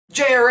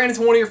Jay, I ran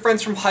into one of your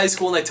friends from high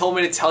school and they told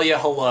me to tell you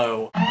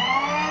hello.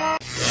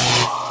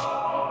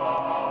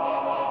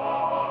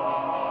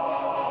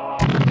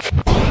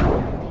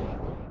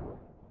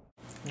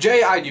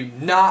 Jay, I do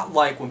not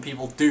like when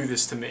people do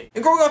this to me.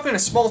 And growing up in a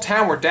small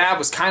town where dad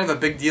was kind of a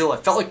big deal, I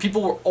felt like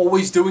people were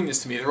always doing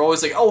this to me. They're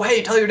always like, oh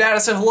hey, tell your dad I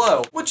said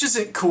hello. Which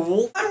isn't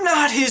cool. I'm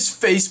not his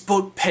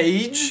Facebook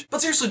page.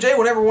 But seriously, Jay,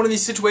 whenever one of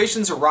these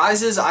situations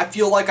arises, I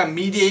feel like I'm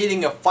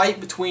mediating a fight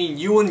between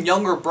you and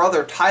younger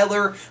brother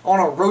Tyler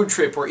on a road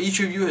trip where each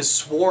of you has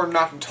sworn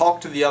not to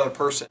talk to the other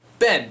person.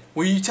 Ben,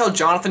 will you tell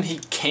Jonathan he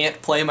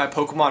can't play my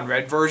Pokemon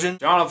Red version?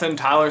 Jonathan,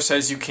 Tyler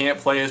says you can't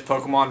play his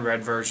Pokemon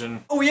Red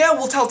version. Oh yeah,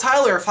 we'll tell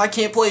Tyler if I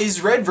can't play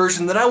his Red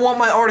version then I want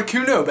my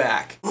Articuno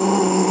back.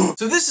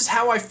 So this is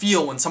how I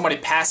feel when somebody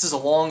passes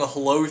along a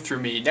hello through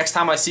me. Next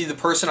time I see the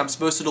person I'm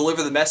supposed to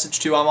deliver the message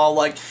to, I'm all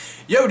like,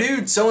 yo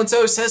dude,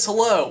 so-and-so says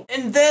hello.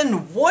 And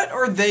then what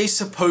are they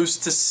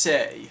supposed to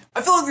say?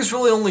 I feel like there's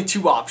really only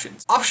two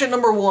options. Option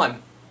number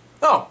one,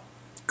 oh,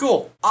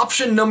 cool.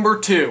 Option number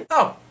two,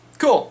 oh,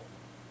 cool.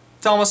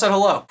 Tell him I said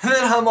hello. And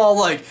then I'm all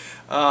like,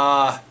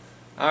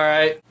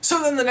 alright.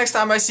 So then the next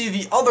time I see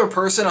the other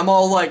person, I'm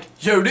all like,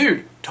 yo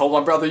dude, told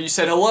my brother you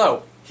said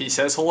hello. He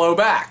says hello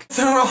back.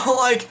 Then we're all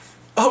like,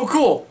 oh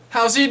cool,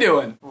 how's he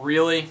doing?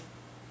 Really?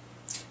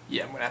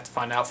 Yeah, I'm gonna have to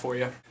find out for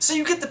you. So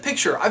you get the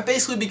picture. I've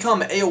basically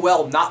become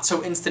AOL not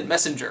so instant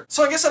messenger.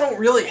 So I guess I don't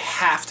really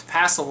have to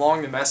pass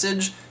along the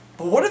message.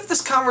 But what if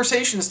this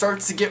conversation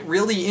starts to get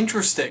really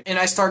interesting and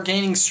I start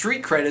gaining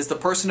street cred as the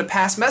person to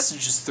pass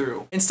messages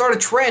through and start a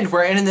trend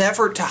where in an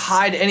effort to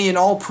hide any and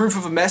all proof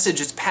of a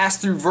message it's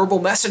passed through verbal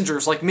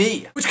messengers like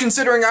me. Which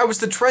considering I was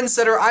the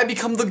trendsetter, I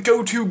become the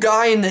go-to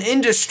guy in the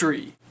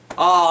industry.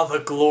 Ah, the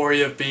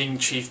glory of being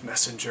chief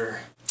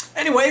messenger.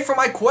 Anyway, for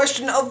my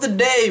question of the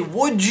day,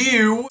 would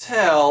you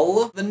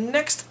tell the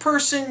next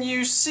person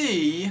you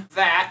see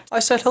that I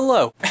said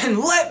hello? And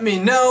let me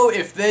know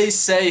if they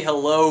say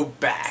hello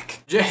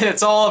back. Jay,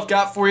 that's all I've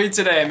got for you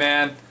today,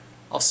 man.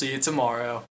 I'll see you tomorrow.